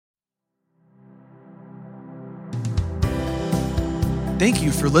Thank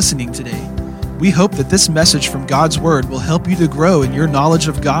you for listening today. We hope that this message from God's Word will help you to grow in your knowledge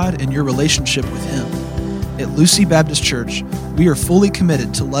of God and your relationship with Him. At Lucy Baptist Church, we are fully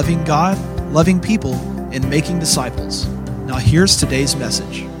committed to loving God, loving people, and making disciples. Now here's today's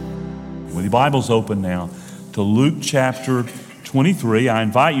message. With your Bibles open now to Luke chapter 23, I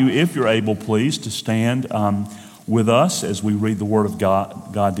invite you, if you're able, please, to stand with us as we read the Word of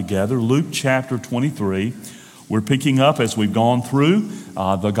God together. Luke chapter 23. We're picking up as we've gone through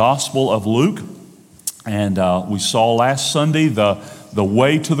the Gospel of Luke, and we saw last Sunday the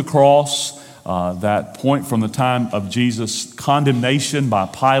way to the cross, that point from the time of Jesus' condemnation by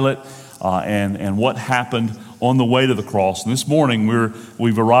Pilate, and what happened on the way to the cross. And this morning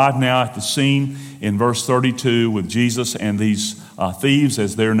we've arrived now at the scene in verse 32 with Jesus and these thieves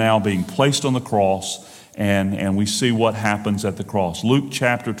as they're now being placed on the cross, and we see what happens at the cross. Luke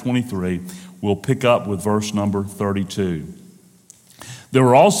chapter 23. We'll pick up with verse number 32. There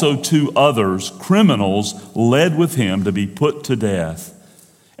were also two others, criminals, led with him to be put to death.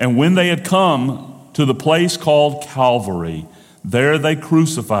 And when they had come to the place called Calvary, there they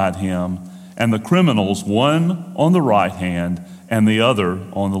crucified him, and the criminals, one on the right hand and the other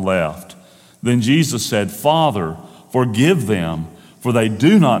on the left. Then Jesus said, "Father, forgive them, for they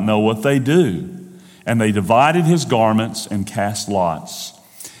do not know what they do." And they divided his garments and cast lots.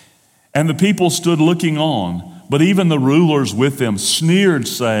 And the people stood looking on, but even the rulers with them sneered,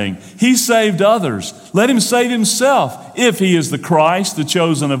 saying, "He saved others. Let him save himself, if he is the Christ, the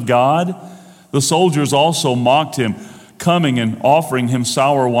chosen of God." The soldiers also mocked him, coming and offering him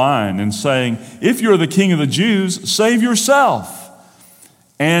sour wine, and saying, "If you're the king of the Jews, save yourself."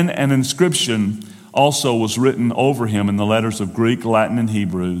 And an inscription also was written over him in the letters of Greek, Latin, and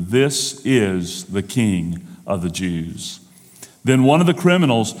Hebrew, "This is the King of the Jews." Then one of the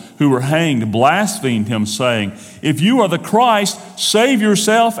criminals who were hanged blasphemed him, saying, "If you are the Christ, save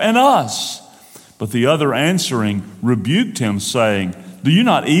yourself and us." But the other answering rebuked him, saying, "Do you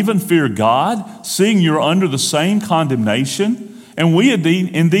not even fear God, seeing you're under the same condemnation? And we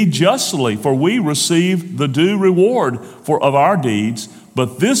indeed justly, for we receive the due reward of our deeds,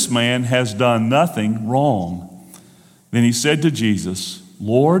 but this man has done nothing wrong." Then he said to Jesus,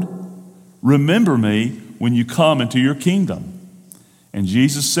 "Lord, remember me when you come into your kingdom." And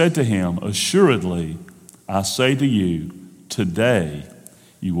Jesus said to him, "Assuredly, I say to you, today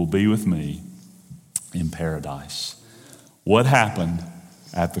you will be with me in paradise." What happened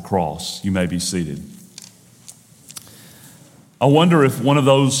at the cross? You may be seated. I wonder if one of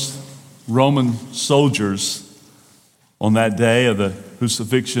those Roman soldiers on that day of the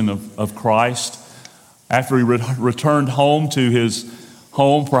crucifixion of Christ, after he returned home to his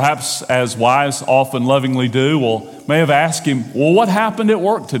home, perhaps as wives often lovingly do, may have asked him, "Well, what happened at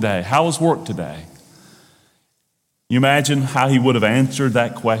work today? How was work today?" You imagine how he would have answered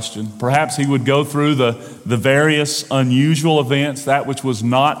that question. Perhaps he would go through the various unusual events, that which was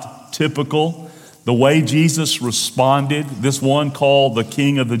not typical, the way Jesus responded, this one called the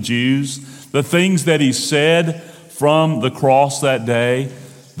King of the Jews, the things that he said from the cross that day,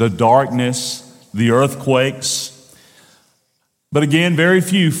 the darkness, the earthquakes. But again, very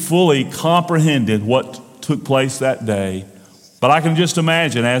few fully comprehended what took place that day. But I can just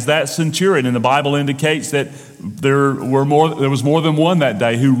imagine, as that centurion in the Bible indicates, that there was more than one that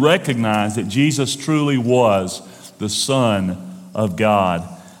day who recognized that Jesus truly was the Son of God.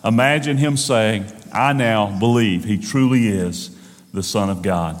 Imagine him saying, "I now believe he truly is the Son of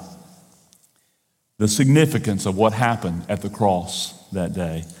God." The significance of what happened at the cross that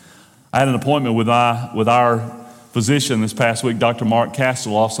day. I had an appointment with our physician this past week, Dr. Mark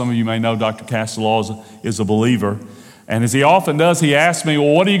Casteloff. Some of you may know Dr. Casteloff is a believer. And as he often does, he asked me,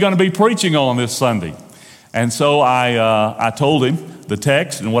 "Well, what are you going to be preaching on this Sunday?" And so I told him the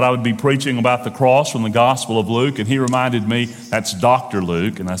text and what I would be preaching about the cross from the Gospel of Luke. And he reminded me, "That's Dr.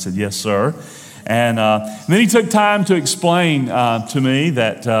 Luke." And I said, "Yes, sir." And then he took time to explain to me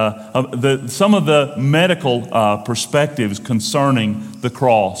that some of the medical perspectives concerning the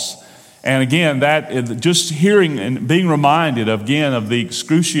cross. And again, that just hearing and being reminded of the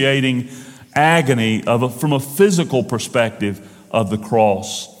excruciating agony from a physical perspective of the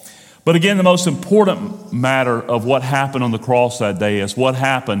cross. But again, the most important matter of what happened on the cross that day is what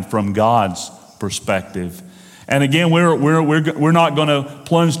happened from God's perspective. And again, we're not going to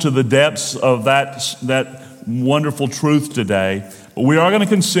plunge to the depths of that wonderful truth today, but we are going to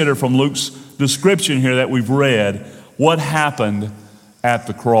consider from Luke's description here that we've read what happened at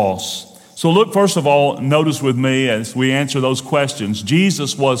the cross. So look, first of all, notice with me as we answer those questions,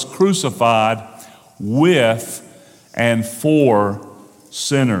 Jesus was crucified with and for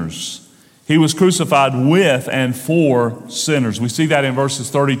sinners. He was crucified with and for sinners. We see that in verses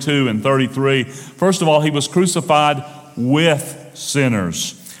 32 and 33. First of all, he was crucified with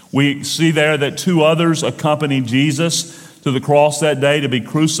sinners. We see there that two others accompanied Jesus to the cross that day to be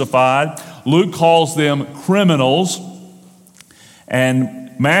crucified. Luke calls them criminals,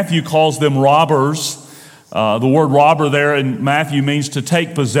 and Matthew calls them robbers. The word robber there in Matthew means to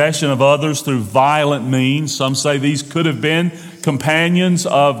take possession of others through violent means. Some say these could have been companions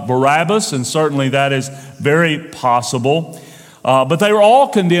of Barabbas, and certainly that is very possible. But they were all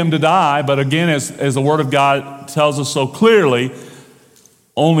condemned to die. But again, as the Word of God tells us so clearly,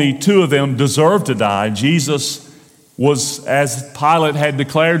 only two of them deserved to die. Jesus was, as Pilate had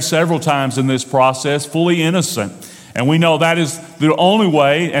declared several times in this process, fully innocent. And we know that is the only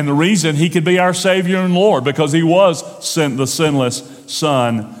way and the reason he could be our Savior and Lord, because he was the sinless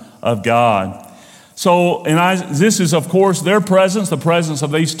Son of God. So this is, of course, their presence, the presence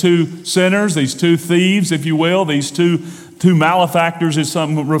of these two sinners, these two thieves, if you will, these two malefactors, as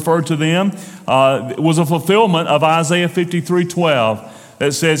some refer to them, was a fulfillment of Isaiah 53:12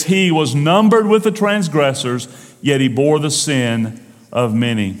 that says, "He was numbered with the transgressors, yet he bore the sin of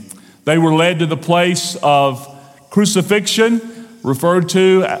many." They were led to the place of crucifixion, referred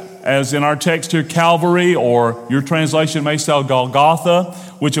to as in our text here, Calvary, or your translation may say Golgotha,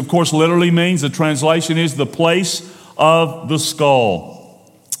 which of course literally means, the translation is the place of the skull.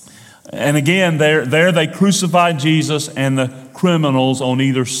 And again, there they crucified Jesus and the criminals on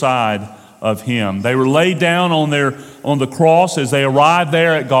either side of him. They were laid down on the cross as they arrived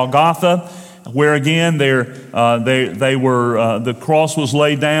there at Golgotha, where again the cross was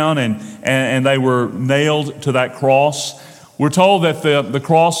laid down and they were nailed to that cross. We're told that the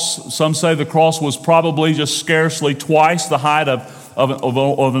cross, some say the cross was probably just scarcely twice the height of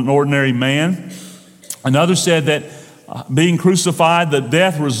an ordinary man. Another said that being crucified, the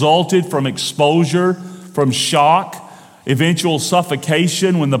death resulted from exposure, from shock, eventual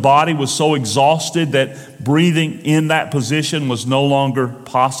suffocation when the body was so exhausted that breathing in that position was no longer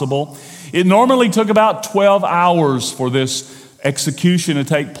possible. It normally took about 12 hours for this execution to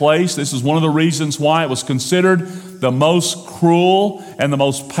take place. This is one of the reasons why it was considered the most cruel and the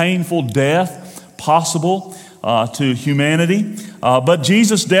most painful death possible to humanity. But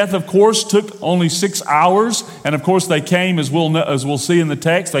Jesus' death, of course, took only 6 hours. And of course, they came, as we'll see in the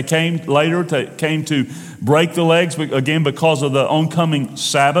text, they came later to break the legs, again, because of the oncoming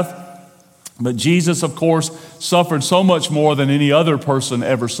Sabbath. But Jesus, of course, suffered so much more than any other person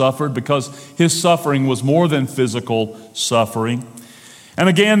ever suffered, because his suffering was more than physical suffering. And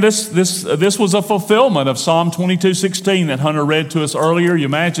again, this was a fulfillment of Psalm 22:16 that Hunter read to us earlier. You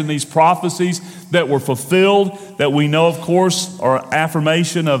imagine these prophecies that were fulfilled, that we know, of course, are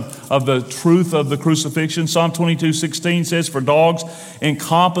affirmation of the truth of the crucifixion. Psalm 22:16 says, "For dogs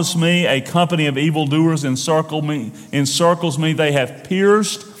encompass me, a company of evildoers encircles me. They have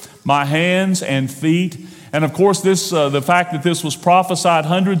pierced my hands and feet." And of course, the fact that this was prophesied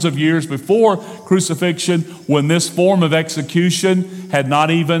hundreds of years before crucifixion, when this form of execution had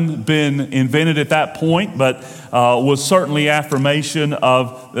not even been invented at that point, but was certainly affirmation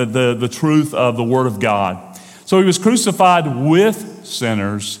of the truth of the Word of God. So he was crucified with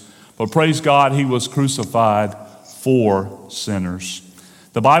sinners, but praise God, he was crucified for sinners.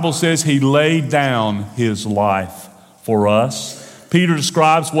 The Bible says he laid down his life for us. Peter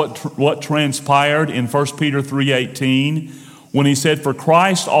describes what transpired in 1 Peter 3:18 when he said, "For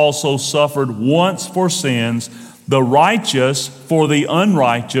Christ also suffered once for sins, the righteous for the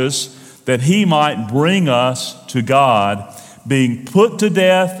unrighteous, that he might bring us to God, being put to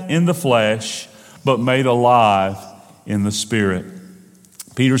death in the flesh, but made alive in the Spirit."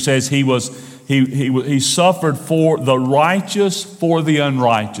 Peter says he suffered for the righteous for the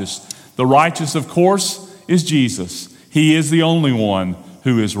unrighteous. The righteous, of course, is Jesus. He is the only one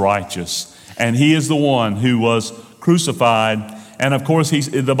who is righteous, and he is the one who was crucified. And of course,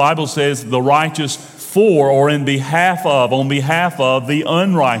 the Bible says the righteous for, or on behalf of the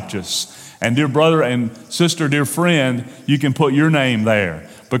unrighteous. And dear brother and sister, dear friend, you can put your name there,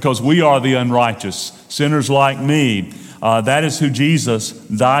 because we are the unrighteous, sinners like me. That is who Jesus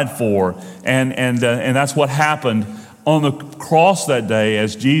died for, and that's what happened on the cross that day,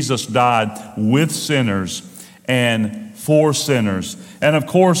 as Jesus died with sinners and for sinners. And of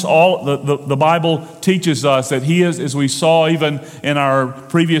course, all the Bible teaches us that he is, as we saw even in our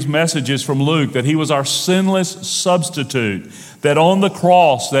previous messages from Luke, that he was our sinless substitute. That on the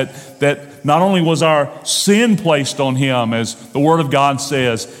cross, that not only was our sin placed on him, as the Word of God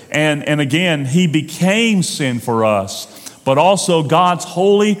says, and again, he became sin for us, but also God's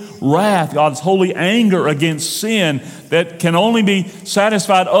holy wrath, God's holy anger against sin that can only be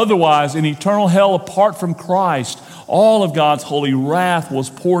satisfied otherwise in eternal hell apart from Christ. All of God's holy wrath was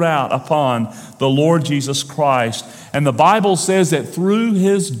poured out upon the Lord Jesus Christ. And the Bible says that through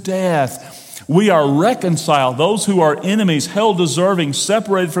his death, we are reconciled. Those who are enemies, hell deserving,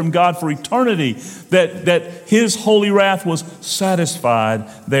 separated from God for eternity, that his holy wrath was satisfied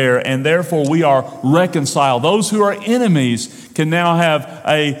there, and therefore we are reconciled. Those who are enemies can now have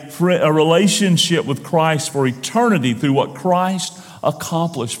a relationship with Christ for eternity through what Christ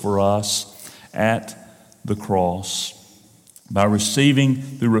accomplished for us at the cross by receiving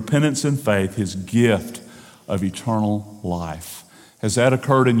through repentance and faith his gift of eternal life. Has that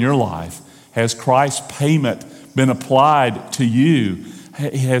occurred in your life? Has Christ's payment been applied to you?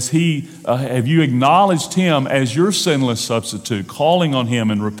 Have you acknowledged him as your sinless substitute, calling on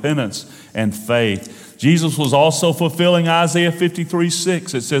him in repentance and faith? Jesus was also fulfilling Isaiah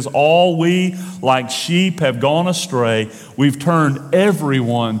 53:6. It says, all we like sheep have gone astray. We've turned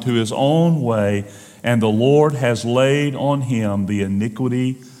everyone to his own way, and the Lord has laid on him the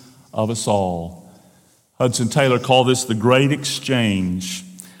iniquity of us all. Hudson Taylor called this the great exchange,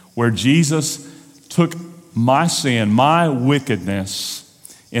 where Jesus took my sin, my wickedness,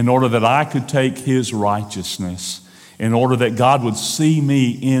 in order that I could take his righteousness, in order that God would see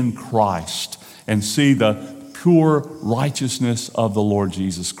me in Christ and see the pure righteousness of the Lord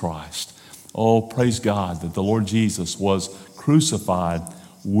Jesus Christ. Oh, praise God that the Lord Jesus was crucified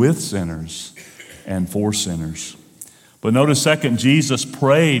with sinners and for sinners. But notice second, Jesus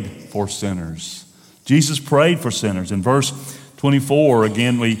prayed for sinners. Jesus prayed for sinners. In verse 34,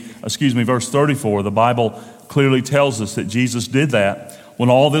 verse 34, the Bible clearly tells us that Jesus did that. When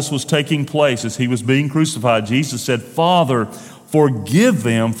all this was taking place, as he was being crucified, Jesus said, Father, forgive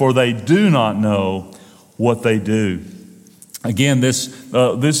them, for they do not know what they do. Again, this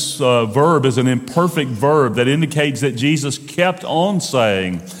verb is an imperfect verb that indicates that Jesus kept on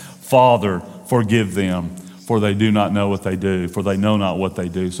saying, Father, forgive them, for they do not know what they do, for they know not what they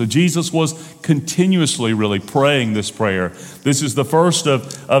do. So Jesus was continuously really praying this prayer. This is the first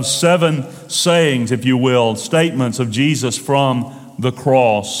of 7 sayings, if you will, statements of Jesus from the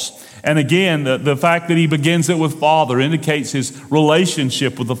cross. And again, the fact that he begins it with Father indicates his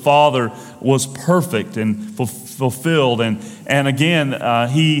relationship with the Father was perfect and fulfilled. And again,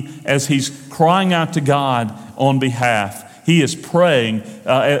 as he's crying out to God on behalf, he is praying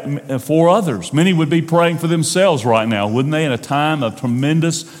for others. Many would be praying for themselves right now, wouldn't they? In a time of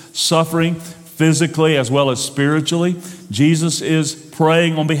tremendous suffering, physically as well as spiritually, Jesus is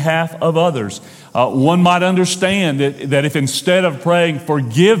praying on behalf of others. One might understand that if instead of praying,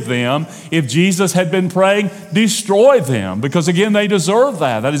 forgive them, if Jesus had been praying, destroy them, because again, they deserve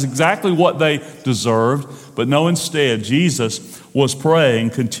that. That is exactly what they deserved. But no, instead, Jesus was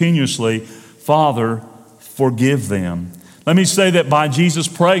praying continuously, Father, forgive them. Let me say that by Jesus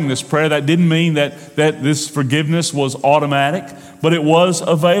praying this prayer, that didn't mean that this forgiveness was automatic, but it was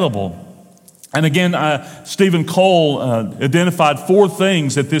available. And again, Stephen Cole identified 4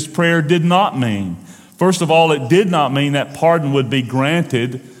 things that this prayer did not mean. First of all, it did not mean that pardon would be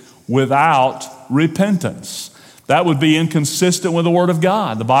granted without repentance. That would be inconsistent with the Word of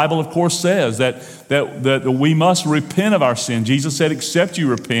God. The Bible, of course, says that we must repent of our sin. Jesus said, except you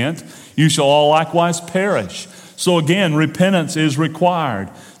repent, you shall all likewise perish. So again, repentance is required.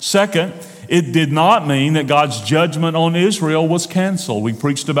 Second, it did not mean that God's judgment on Israel was canceled. We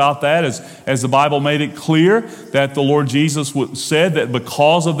preached about that as the Bible made it clear that the Lord Jesus said that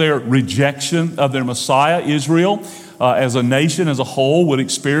because of their rejection of their Messiah, Israel, as a nation, as a whole, would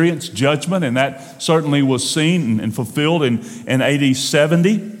experience judgment, and that certainly was seen and fulfilled in AD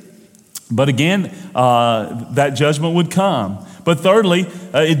 70. But again, that judgment would come. But thirdly,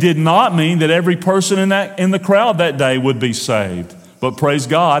 it did not mean that every person in the crowd that day would be saved. But praise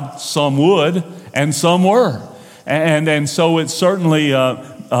God, some would and some were. And so it certainly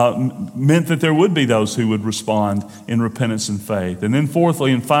meant that there would be those who would respond in repentance and faith. And then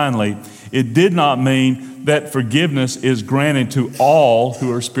fourthly and finally, it did not mean that forgiveness is granted to all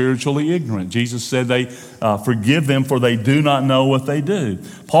who are spiritually ignorant. Jesus said they forgive them, for they do not know what they do.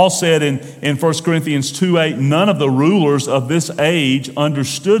 Paul said in 1 Corinthians 2:8, none of the rulers of this age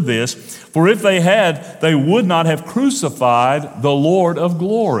understood this, for if they had, they would not have crucified the Lord of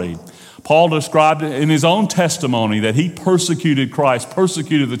glory. Paul described in his own testimony that he persecuted Christ,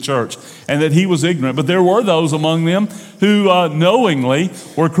 persecuted the church, and that he was ignorant. But there were those among them who knowingly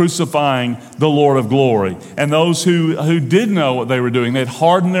were crucifying the Lord of glory. And those who did know what they were doing, they'd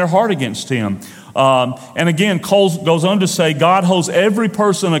hardened their heart against him. And again, Cole goes on to say, God holds every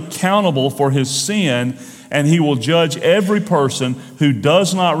person accountable for his sin, and he will judge every person who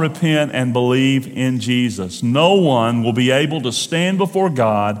does not repent and believe in Jesus. No one will be able to stand before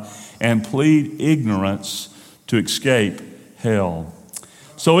God and plead ignorance to escape hell.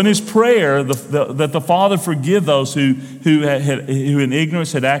 So in his prayer, that the Father forgive those who in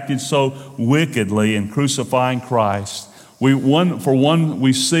ignorance had acted so wickedly in crucifying Christ.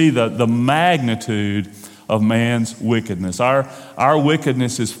 We see the magnitude of man's wickedness. Our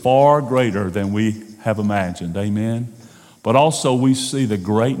wickedness is far greater than we have imagined. Amen. But also we see the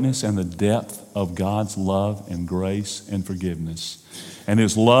greatness and the depth of God's love and grace and forgiveness. And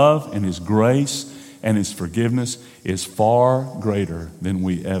his love and his grace and his forgiveness is far greater than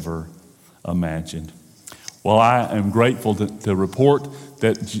we ever imagined. Well, I am grateful to report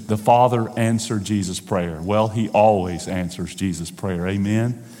that the Father answered Jesus' prayer. Well, he always answers Jesus' prayer.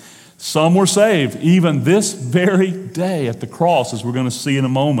 Amen. Some were saved even this very day at the cross, as we're going to see in a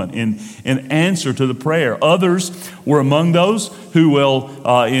moment, in answer to the prayer. Others were among those who will,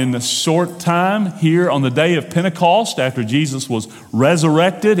 in a short time here on the day of Pentecost, after Jesus was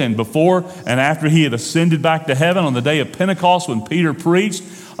resurrected and before and after he had ascended back to heaven on the day of Pentecost when Peter preached,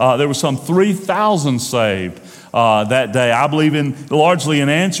 there were some 3,000 saved that day. I believe largely in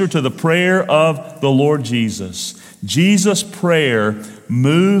answer to the prayer of the Lord Jesus. Jesus' prayer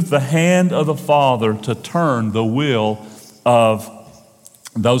moved the hand of the Father to turn the will of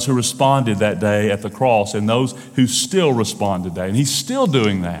those who responded that day at the cross and those who still respond today. And he's still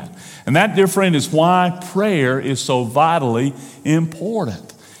doing that. And that, dear friend, is why prayer is so vitally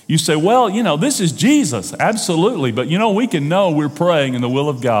important. You say, well, this is Jesus. Absolutely. But, we can know we're praying in the will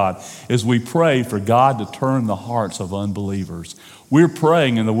of God as we pray for God to turn the hearts of unbelievers. We're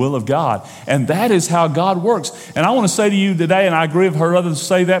praying in the will of God. And that is how God works. And I want to say to you today, and I agree with her others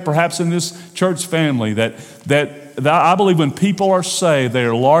say that perhaps in this church family, that I believe when people are saved, they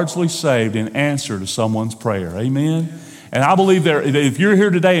are largely saved in answer to someone's prayer. Amen? And I believe that if you're here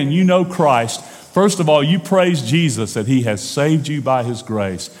today and you know Christ, first of all, you praise Jesus that he has saved you by his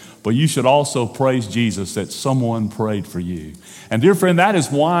grace. But you should also praise Jesus that someone prayed for you. And dear friend, that is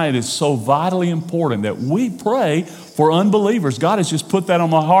why it is so vitally important that we pray for unbelievers. God has just put that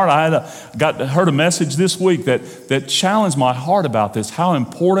on my heart. I heard a message this week that challenged my heart about this, how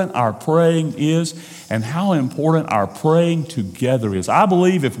important our praying is and how important our praying together is. I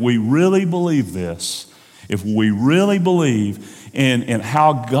believe if we really believe this, if we really believe in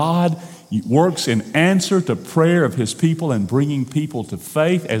how God works in answer to prayer of his people and bringing people to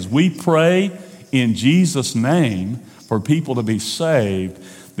faith, as we pray in Jesus' name for people to be saved,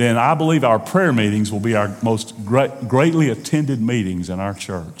 then I believe our prayer meetings will be our most greatly attended meetings in our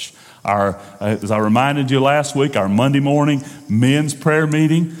church. As I reminded you last week, our Monday morning men's prayer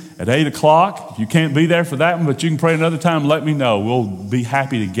meeting at 8 o'clock. If you can't be there for that one, but you can pray another time, let me know. We'll be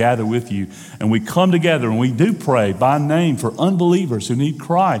happy to gather with you. And we come together and we do pray by name for unbelievers who need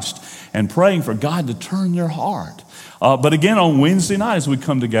Christ and praying for God to turn their heart. But again, on Wednesday night, as we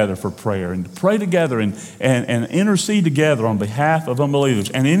come together for prayer and pray together and intercede together on behalf of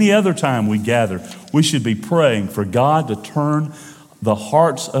unbelievers, and any other time we gather, we should be praying for God to turn the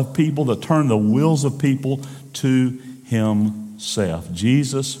hearts of people, to turn the wills of people to himself.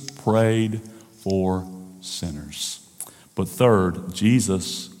 Jesus prayed for sinners. But third,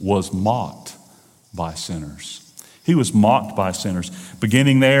 Jesus was mocked by sinners. He was mocked by sinners.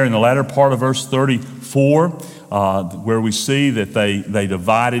 Beginning there in the latter part of verse 34, where we see that they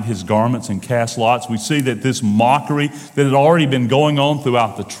divided his garments and cast lots, we see that this mockery that had already been going on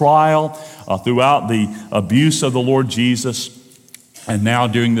throughout the trial, throughout the abuse of the Lord Jesus, and now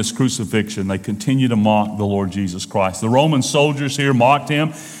during this crucifixion, they continue to mock the Lord Jesus Christ. The Roman soldiers here mocked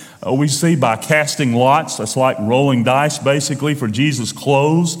him. We see by casting lots, that's like rolling dice basically, for Jesus'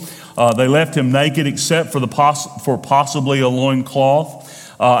 clothes. They left him naked except for possibly a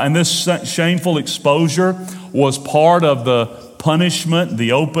loincloth. And this shameful exposure was part of the punishment,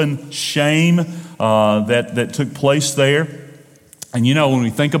 the open shame that took place there. And when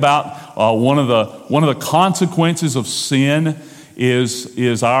we think about one of the consequences of sin is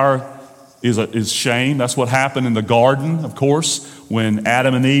shame. That's what happened in the garden, of course, when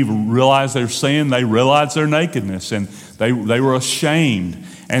Adam and Eve realized their sin. They realized their nakedness, and they were ashamed.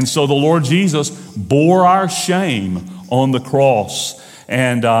 And so the Lord Jesus bore our shame on the cross,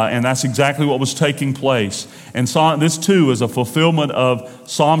 and that's exactly what was taking place. And this too is a fulfillment of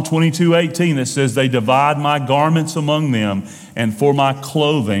Psalm 22:18 that says, "They divide my garments among them, and for my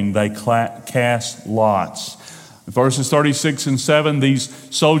clothing they cast lots." Verses 36 and 7, these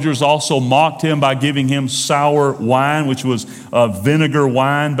soldiers also mocked him by giving him sour wine, which was vinegar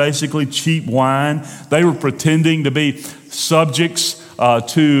wine, basically cheap wine. They were pretending to be subjects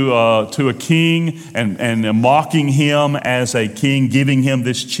to a king and mocking him as a king, giving him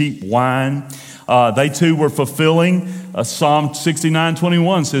this cheap wine. They too were fulfilling Psalm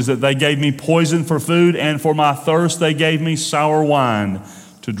 69:21 says that they gave me poison for food, and for my thirst they gave me sour wine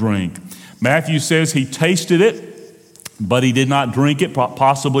to drink. Matthew says he tasted it, but he did not drink it,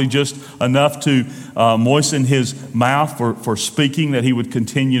 possibly just enough to moisten his mouth for speaking that he would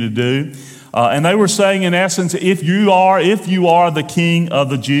continue to do. And they were saying, in essence, if you are the king of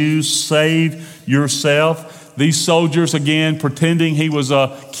the Jews, save yourself. These soldiers, again, pretending he was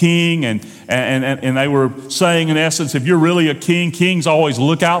a king, and they were saying, in essence, if you're really a king, kings always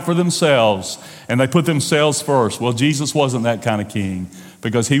look out for themselves, and they put themselves first. Well, Jesus wasn't that kind of king,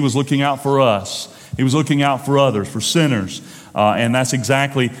 because he was looking out for us. He was looking out for others, for sinners, and that's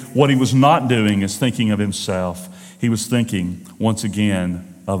exactly what he was not doing, is thinking of himself. He was thinking, once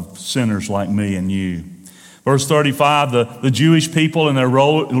again, of sinners like me and you. Verse 35, the Jewish people and their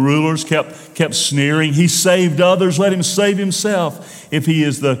rulers kept sneering. He saved others, let him save himself if he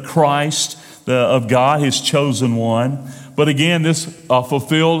is the Christ of God, his chosen one. But again, this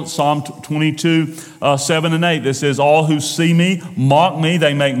fulfilled Psalm 22, 7 and 8. This says, all who see me mock me,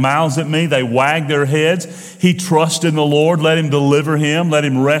 they make mouths at me, they wag their heads. He trusts in the Lord, let him deliver him, let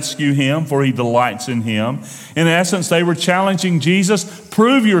him rescue him, for he delights in him. In essence, they were challenging Jesus,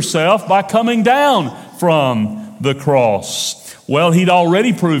 prove yourself by coming down from the cross. Well, he'd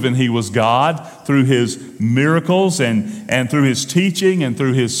already proven he was God through his miracles and through his teaching and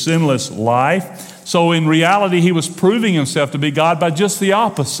through his sinless life. So in reality, he was proving himself to be God by just the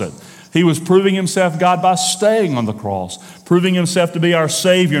opposite. He was proving himself God by staying on the cross, proving himself to be our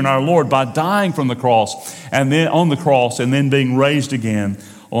Savior and our Lord by dying from the cross and then on the cross and then being raised again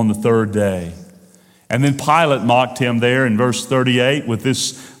on the third day. And then Pilate mocked him there in verse 38 with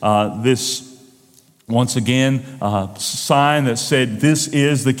this once again, sign that said, this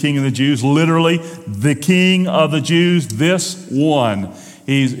is the King of the Jews, literally the King of the Jews, this one.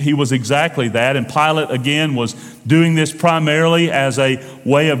 He was exactly that. And Pilate, again, was doing this primarily as a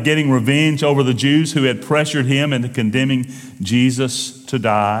way of getting revenge over the Jews who had pressured him into condemning Jesus to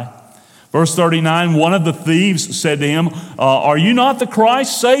die. Verse 39, one of the thieves said to him, are you not the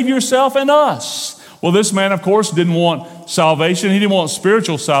Christ? Save yourself and us. Well, this man, of course, didn't want salvation. He didn't want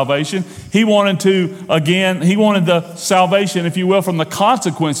spiritual salvation. He wanted the salvation, if you will, from the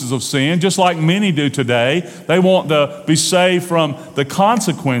consequences of sin, just like many do today. They want to be saved from the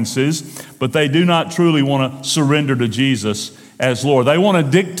consequences, but they do not truly want to surrender to Jesus as Lord. They want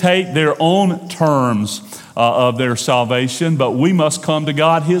to dictate their own terms of their salvation, but we must come to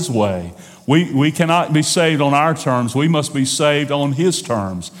God His way. We cannot be saved on our terms. We must be saved on His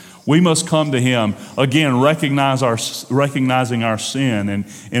terms. We must come to Him, again, recognizing our sin and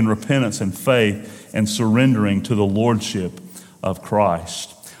in repentance and faith and surrendering to the Lordship of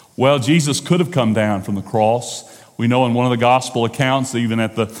Christ. Well, Jesus could have come down from the cross. We know in one of the gospel accounts, even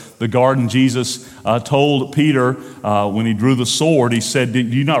at the garden, Jesus told Peter when he drew the sword, he said, do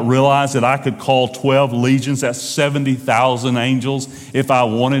you not realize that I could call 12 legions, that's 70,000 angels, if I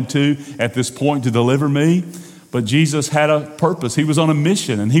wanted to at this point to deliver me? But Jesus had a purpose. He was on a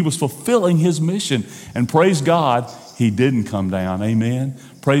mission, and He was fulfilling His mission. And praise God, He didn't come down. Amen.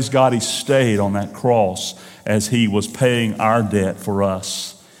 Praise God, He stayed on that cross as He was paying our debt for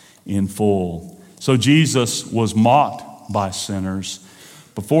us in full. So Jesus was mocked by sinners.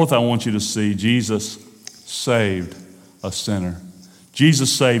 But fourth, I want you to see Jesus saved a sinner.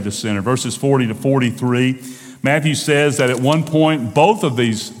 Jesus saved a sinner. Verses 40 to 43, Matthew says that at one point, both of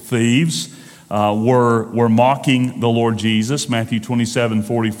these thieves were mocking the Lord Jesus, Matthew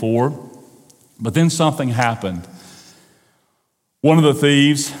 27:44. But then something happened. One of the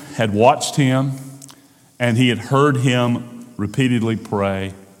thieves had watched him, and he had heard him repeatedly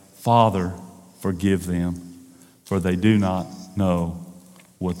pray, Father, forgive them, for they do not know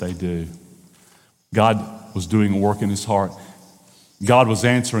what they do. God was doing a work in his heart. God was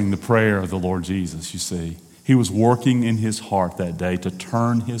answering the prayer of the Lord Jesus, you see. He was working in his heart that day to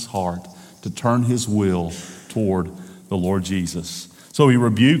turn his heart, to turn his will toward the Lord Jesus. So he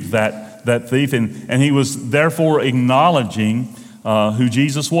rebuked that thief, and he was therefore acknowledging who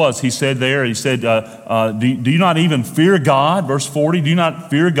Jesus was. He said, do you not even fear God? Verse 40, do you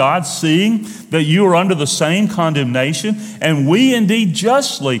not fear God, seeing that you are under the same condemnation? And we indeed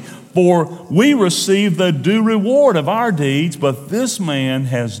justly, for we receive the due reward of our deeds, but this man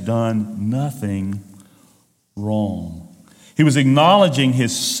has done nothing wrong. He was acknowledging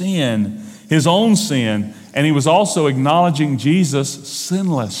his sin, his own sin, And he was also acknowledging Jesus'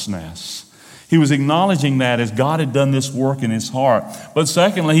 sinlessness. He was acknowledging that as God had done this work in his heart. But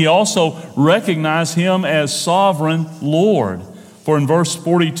secondly, he also recognized him as sovereign Lord. For in verse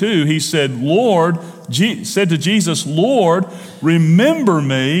 42, he said, said to Jesus, "Lord, remember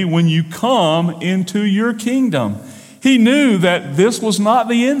me when you come into your kingdom." He knew that this was not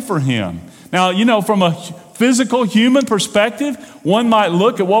the end for him. Now, from a physical human perspective, one might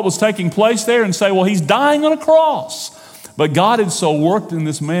look at what was taking place there and say, well, he's dying on a cross. But God had so worked in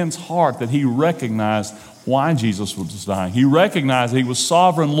this man's heart that he recognized why Jesus was dying. He recognized he was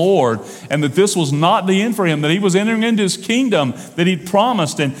sovereign Lord and that this was not the end for him, that he was entering into his kingdom that he'd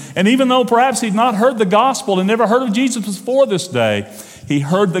promised. And even though perhaps he'd not heard the gospel and never heard of Jesus before this day, he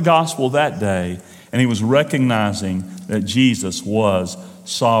heard the gospel that day and he was recognizing that Jesus was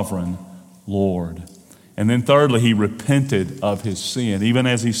sovereign Lord. And then thirdly, he repented of his sin, even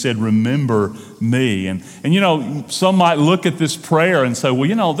as he said, "Remember me." And some might look at this prayer and say,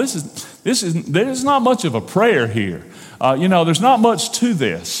 well, there's not much of a prayer here. There's not much to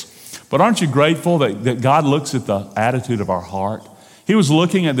this. But aren't you grateful that God looks at the attitude of our heart? He was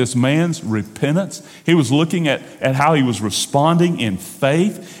looking at this man's repentance. He was looking at how he was responding in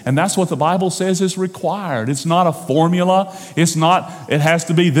faith. And that's what the Bible says is required. It's not a formula. It has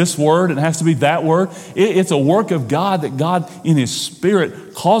to be this word. It has to be that word. It's a work of God that God in his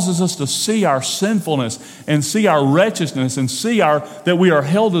Spirit causes us to see our sinfulness and see our wretchedness and see that we are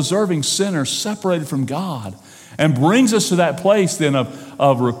hell-deserving sinners separated from God. And brings us to that place then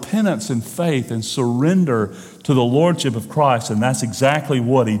of repentance and faith and surrender to the Lordship of Christ. And that's exactly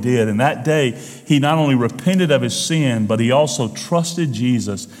what he did. And that day, he not only repented of his sin, but he also trusted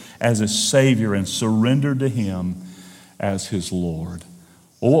Jesus as his Savior and surrendered to him as his Lord.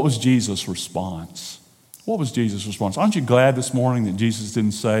 Well, what was Jesus' response? What was Jesus' response? Aren't you glad this morning that Jesus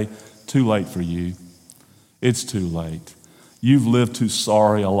didn't say, "Too late for you"? It's too late. You've lived too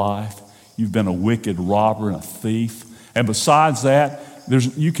sorry a life. You've been a wicked robber and a thief. And besides that,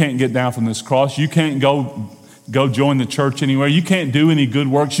 you can't get down from this cross. You can't go join the church anywhere. You can't do any good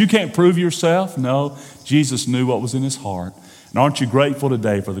works. You can't prove yourself. No, Jesus knew what was in his heart. And aren't you grateful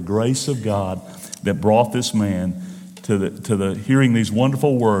today for the grace of God that brought this man to the hearing these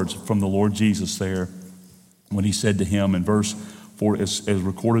wonderful words from the Lord Jesus there when he said to him in verse 4, as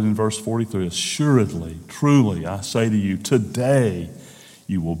recorded in verse 43, "Assuredly, truly, I say to you, today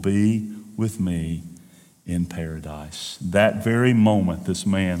you will be with me in paradise." That very moment, this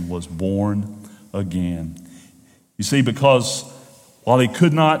man was born again. You see, because while he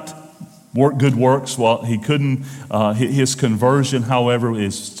could not work good works, while he couldn't, his conversion, however,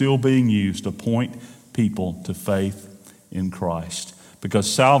 is still being used to point people to faith in Christ. Because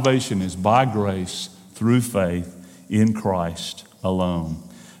salvation is by grace through faith in Christ alone.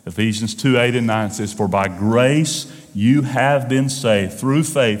 Ephesians 2:8-9 says, "For by grace you have been saved through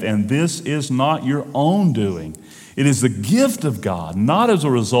faith, and this is not your own doing. It is the gift of God, not as a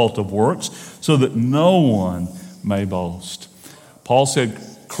result of works, so that no one may boast." Paul said,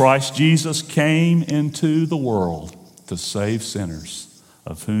 Christ Jesus came into the world to save sinners,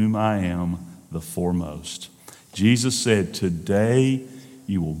 of whom I am the foremost. Jesus said, "Today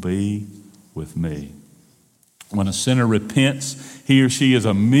you will be with me." When a sinner repents, he or she is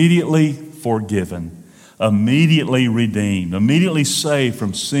immediately forgiven, immediately redeemed, immediately saved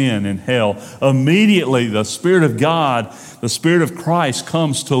from sin and hell. Immediately the Spirit of God, the Spirit of Christ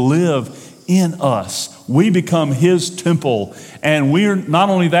comes to live in us. We become his temple. And we're not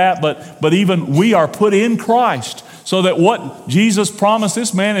only that, but even we are put in Christ. So that what Jesus promised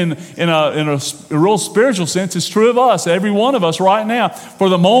this man in a real spiritual sense is true of us, every one of us right now. For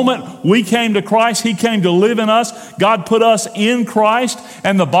the moment we came to Christ, he came to live in us. God put us in Christ.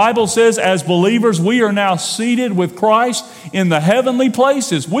 And the Bible says as believers, we are now seated with Christ in the heavenly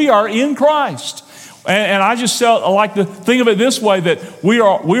places. We are in Christ. And I just like to think of it this way, that we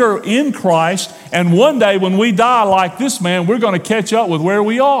are in Christ, and one day when we die like this man, we're going to catch up with where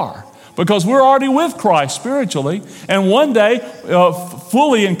we are. Because we're already with Christ spiritually. And one day,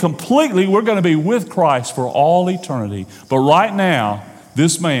 fully and completely, we're going to be with Christ for all eternity. But right now,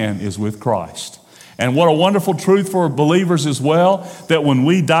 this man is with Christ. And what a wonderful truth for believers as well, that when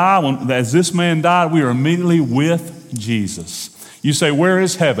we die, as this man died, we are immediately with Jesus. You say, where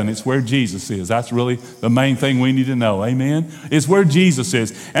is heaven? It's where Jesus is. That's really the main thing we need to know. Amen? It's where Jesus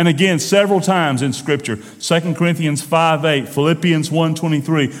is. And again, several times in Scripture, 2 Corinthians 5:8, Philippians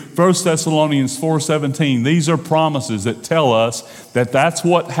 1:23, 1 Thessalonians 4:17. These are promises that tell us that that's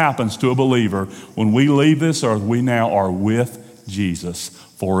what happens to a believer. When we leave this earth, we now are with Jesus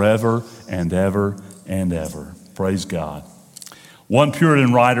forever and ever and ever. Praise God. One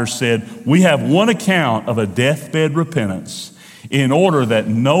Puritan writer said, "We have one account of a deathbed repentance in order that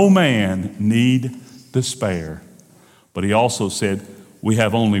no man need despair." But he also said, "We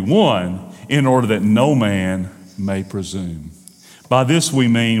have only one in order that no man may presume." By this we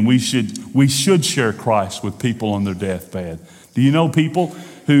mean we should share Christ with people on their deathbed. Do you know people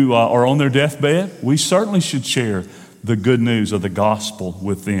who are on their deathbed? We certainly should share the good news of the gospel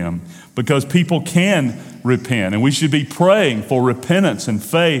with them, because people can repent, and we should be praying for repentance and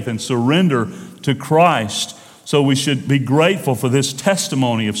faith and surrender to Christ. So we should be grateful for this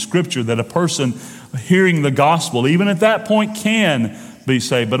testimony of Scripture that a person hearing the gospel, even at that point, can be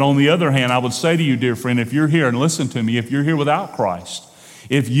saved. But on the other hand, I would say to you, dear friend, if you're here, and listen to me, if you're here without Christ,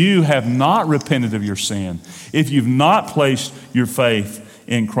 if you have not repented of your sin, if you've not placed your faith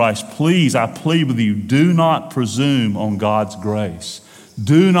in Christ, please, I plead with you, do not presume on God's grace.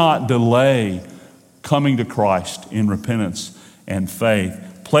 Do not delay coming to Christ in repentance and faith.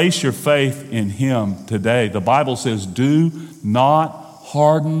 Place your faith in Him today. The Bible says, do not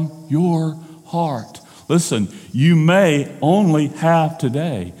harden your heart. Listen, you may only have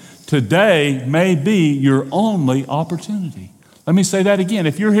today. Today may be your only opportunity. Let me say that again.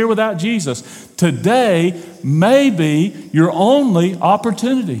 If you're here without Jesus, today may be your only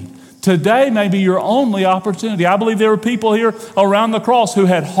opportunity. Today may be your only opportunity. I believe there were people here around the cross who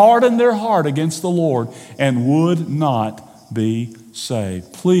had hardened their heart against the Lord and would not be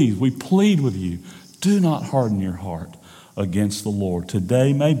saved. Please, we plead with you, do not harden your heart against the Lord.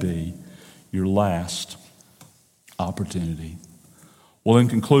 Today may be your last opportunity. Well, in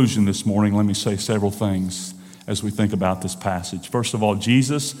conclusion this morning, let me say several things as we think about this passage. First of all,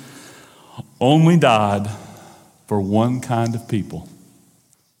 Jesus only died for one kind of people: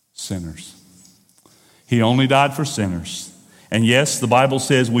 sinners. He only died for sinners. And yes, the Bible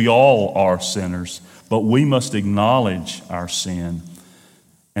says we all are sinners, but we must acknowledge our sin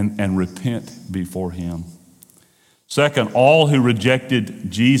and repent before Him. Second, all who rejected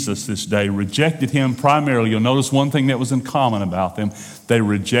Jesus this day rejected Him primarily. You'll notice one thing that was in common about them. They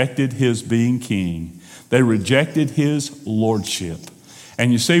rejected His being king. They rejected His lordship.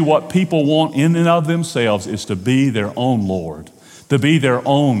 And you see, what people want in and of themselves is to be their own Lord, to be their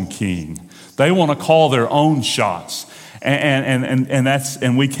own king. They want to call their own shots.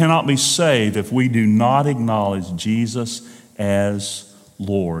 And we cannot be saved if we do not acknowledge Jesus as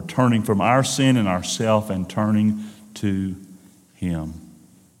Lord, turning from our sin and ourself and turning to Him.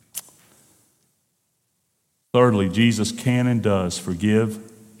 Thirdly, Jesus can and does forgive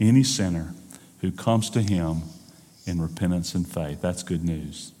any sinner who comes to Him in repentance and faith. That's good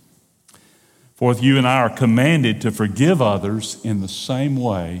news. Fourth, you and I are commanded to forgive others in the same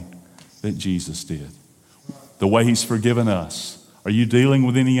way that Jesus did, the way He's forgiven us. Are you dealing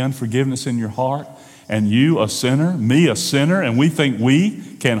with any unforgiveness in your heart? And you, a sinner, me, a sinner, and we think we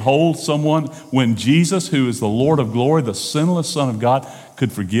can hold someone when Jesus, who is the Lord of glory, the sinless Son of God,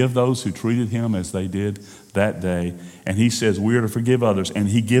 could forgive those who treated Him as they did that day. And He says we are to forgive others, and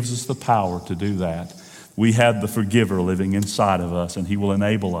He gives us the power to do that. We have the forgiver living inside of us, and He will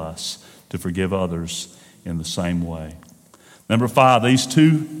enable us to forgive others in the same way. Number 5, these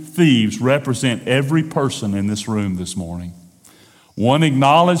two thieves represent every person in this room this morning. One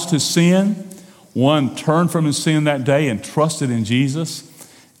acknowledged his sin. One turned from his sin that day and trusted in Jesus,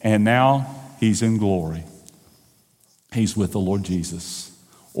 and now he's in glory. He's with the Lord Jesus.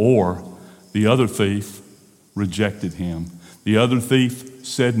 Or the other thief rejected Him. The other thief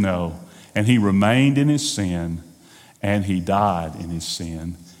said no, and he remained in his sin, and he died in his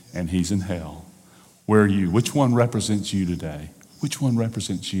sin, and he's in hell. Where are you? Which one represents you today? Which one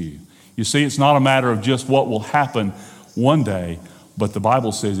represents you? You see, it's not a matter of just what will happen one day, but the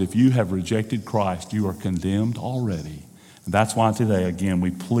Bible says if you have rejected Christ, you are condemned already. And that's why today, again,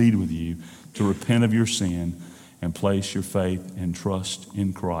 we plead with you to repent of your sin and place your faith and trust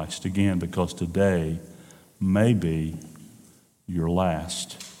in Christ. Again, because today may be your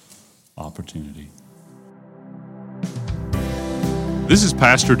last opportunity. This is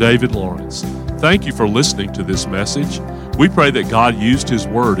Pastor David Lawrence. Thank you for listening to this message. We pray that God used His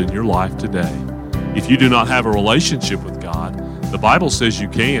Word in your life today. If you do not have a relationship with God, the Bible says you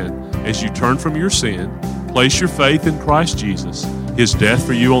can as you turn from your sin, place your faith in Christ Jesus, His death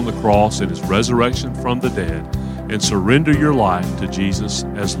for you on the cross and His resurrection from the dead, and surrender your life to Jesus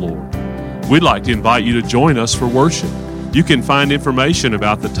as Lord. We'd like to invite you to join us for worship. You can find information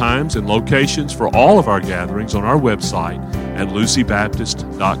about the times and locations for all of our gatherings on our website at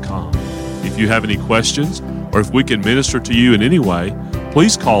lucybaptist.com. If you have any questions or if we can minister to you in any way,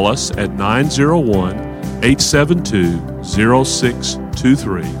 please call us at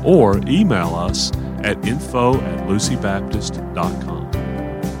 901-872-0623 or email us at info@lucybaptist.com.